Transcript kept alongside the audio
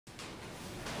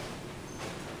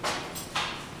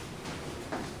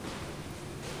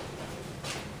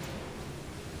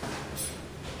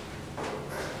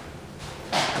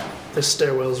This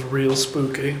stairwell's real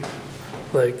spooky.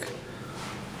 Like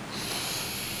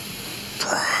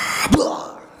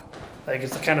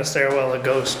it's the kind of stairwell a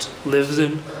ghost lives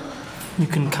in. You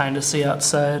can kind of see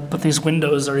outside, but these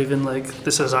windows are even like,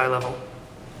 this is eye level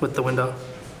with the window.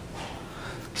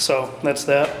 So that's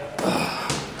that.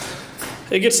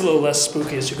 It gets a little less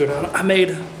spooky as you go down. I made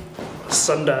a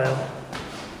sundial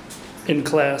in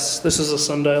class. This is a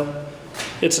sundial.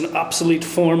 It's an obsolete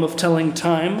form of telling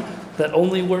time that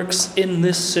only works in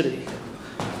this city.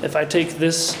 If I take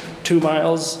this 2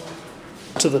 miles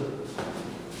to the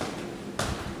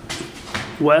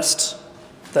west,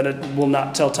 then it will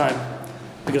not tell time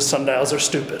because sundials are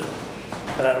stupid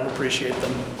and I don't appreciate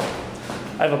them.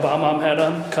 I have a Bomb hat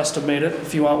on, custom made it.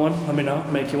 If you want one, let me know,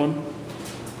 make you one.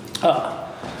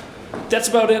 That's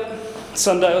about it.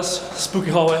 Sundials, spooky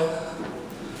hallway.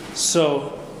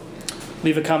 So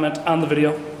leave a comment on the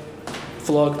video,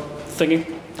 vlog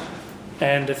thingy.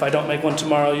 And if I don't make one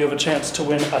tomorrow, you have a chance to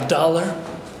win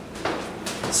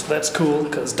 $1. So that's cool,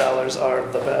 because dollars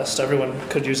are the best. Everyone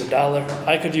could use $1.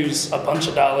 I could use a bunch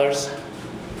of dollars.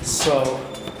 So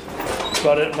that's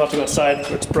about it. I'm about to go outside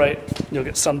where it's bright. You'll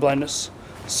get sun blindness.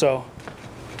 So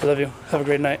I love you. Have a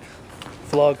great night.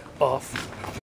 Vlog off.